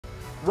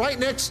Right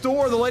next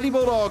door, the Lady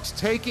Bulldogs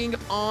taking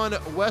on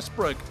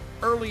Westbrook.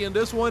 Early in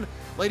this one,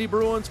 Lady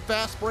Bruins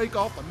fast break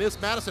off the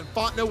miss. Madison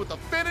Fontenot with the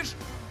finish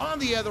on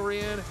the other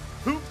end.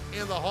 Hoop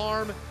in the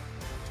harm.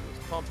 She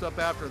was pumped up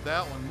after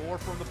that one. More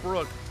from the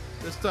Brook.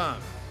 This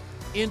time,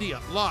 India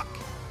lock.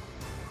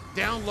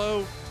 Down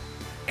low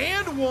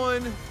and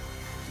one.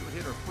 She would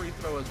hit her free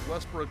throw as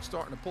Westbrook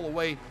starting to pull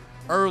away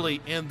early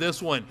in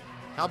this one.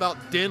 How about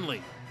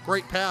Denley?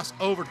 Great pass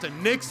over to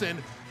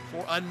Nixon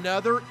for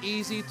another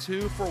easy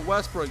two for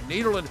Westbrook.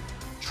 Nederlad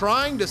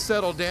trying to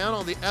settle down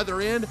on the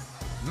other end.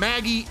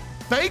 Maggie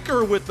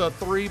Baker with the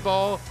three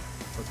ball.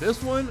 But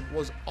this one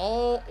was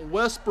all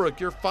Westbrook.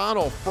 Your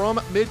final from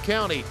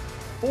Mid-County,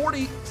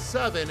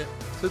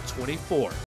 47-24.